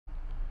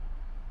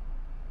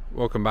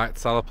Welcome back to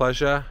Salad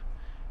Pleasure.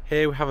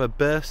 Here we have a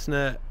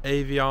Burstner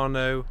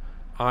Aviano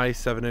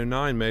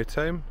I709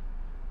 motorhome.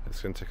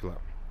 Let's go and take a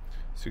look.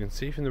 So you can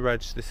see from the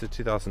reg, this is a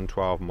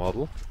 2012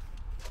 model.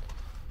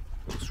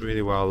 Looks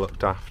really well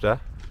looked after.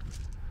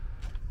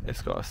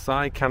 It's got a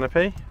side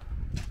canopy.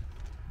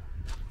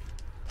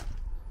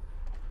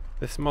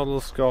 This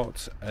model's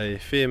got a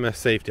firmer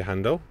safety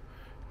handle,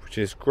 which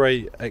is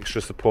great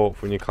extra support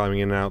for when you're climbing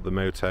in and out the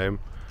motorhome.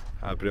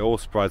 But it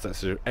also provides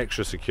that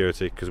extra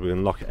security because we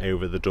can lock it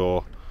over the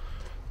door,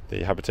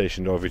 the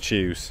habitation door if we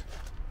choose.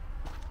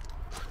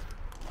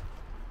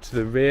 To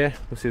the rear,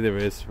 we'll see there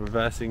is a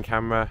reversing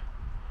camera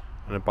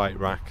and a bike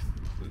rack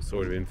that's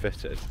already been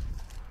fitted.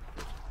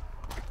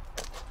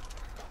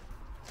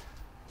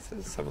 So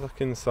let's have a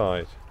look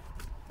inside.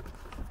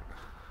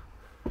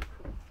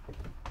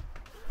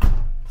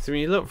 So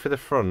when you look for the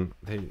front,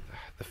 the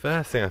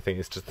first thing I think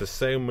is just there's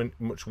so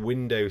much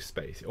window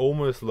space. It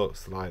almost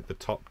looks like the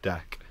top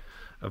deck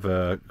of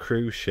a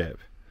cruise ship.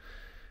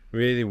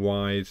 Really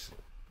wide,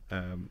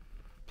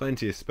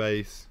 plenty of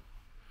space.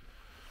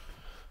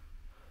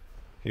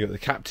 You've got the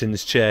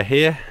captain's chair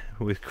here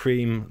with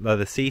cream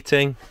leather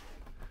seating,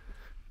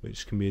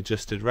 which can be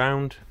adjusted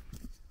round.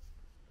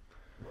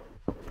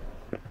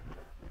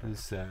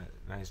 There's a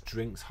nice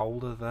drinks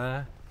holder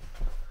there.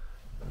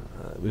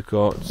 We've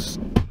got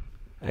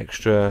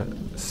extra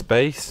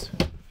space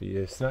for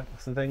your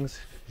snacks and things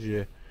as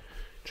you're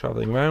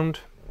travelling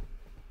around.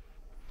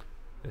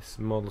 This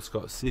model's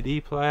got a CD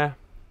player.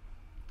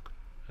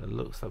 It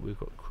looks like we've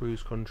got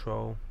cruise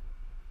control,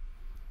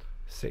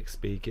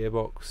 6-speed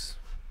gearbox.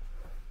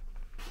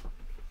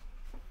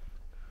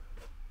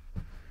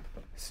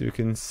 So you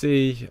can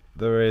see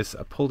there is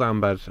a pull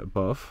down bed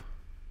above.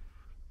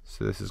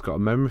 So this has got a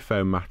memory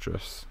foam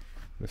mattress.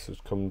 This has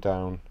come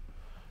down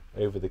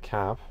over the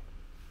cab.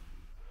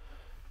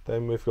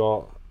 Then we've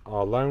got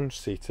our lounge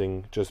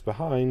seating just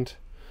behind,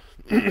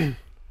 again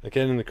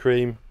in the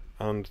cream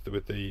and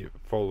with the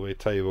foldaway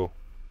table.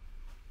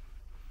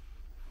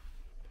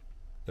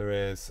 There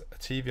is a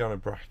TV on a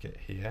bracket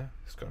here.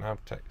 It's got an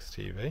Avtex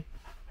TV.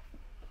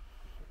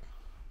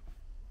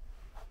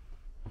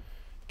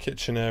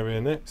 Kitchen area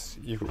next.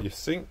 You've got your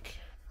sink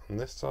on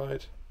this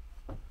side.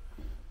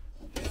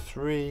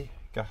 3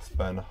 gas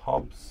burner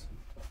hobs.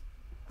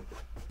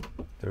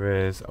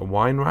 There is a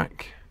wine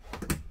rack.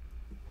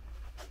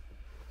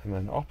 And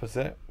then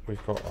opposite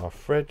we've got our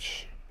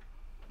fridge.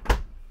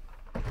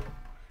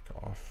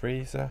 Our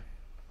freezer,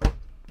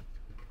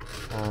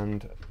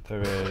 and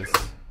there is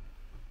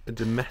a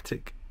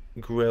Dometic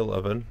grill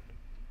oven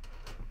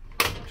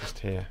just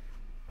here.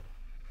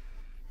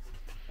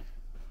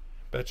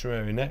 Bedroom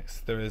area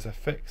next, there is a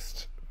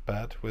fixed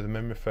bed with a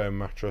memory foam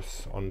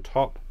mattress on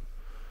top.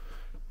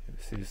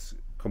 These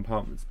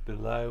compartments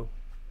below.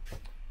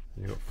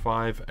 You've got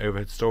 5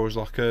 overhead storage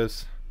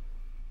lockers,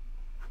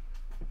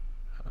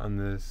 and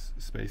there's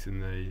space in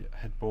the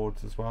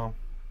headboards as well.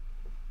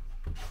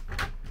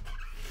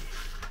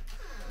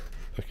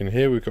 Looking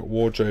here, we've got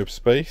wardrobe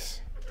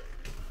space,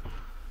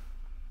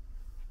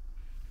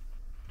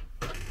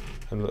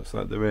 and looks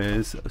like there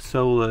is a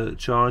solar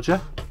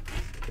charger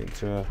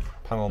into a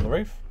panel on the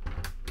roof.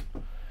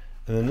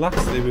 And then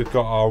lastly, we've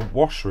got our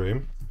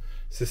washroom.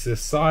 So this is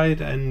a side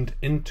end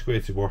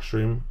integrated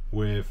washroom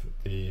with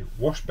the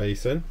wash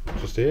basin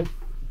just here.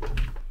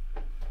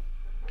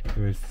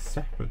 There is a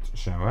separate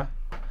shower,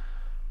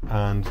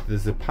 and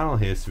there's a panel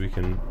here so we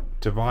can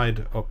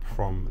divide up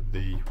from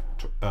the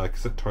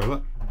cassette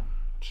toilet,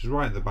 which is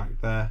right at the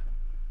back there.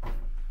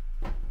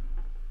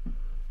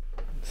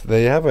 So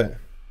there you have it.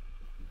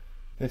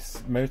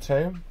 This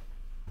motorhome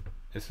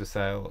is for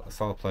sale at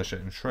Salad Pleasure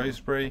in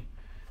Shrewsbury.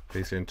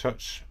 Please get in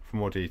touch for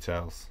more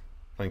details.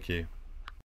 Thank you.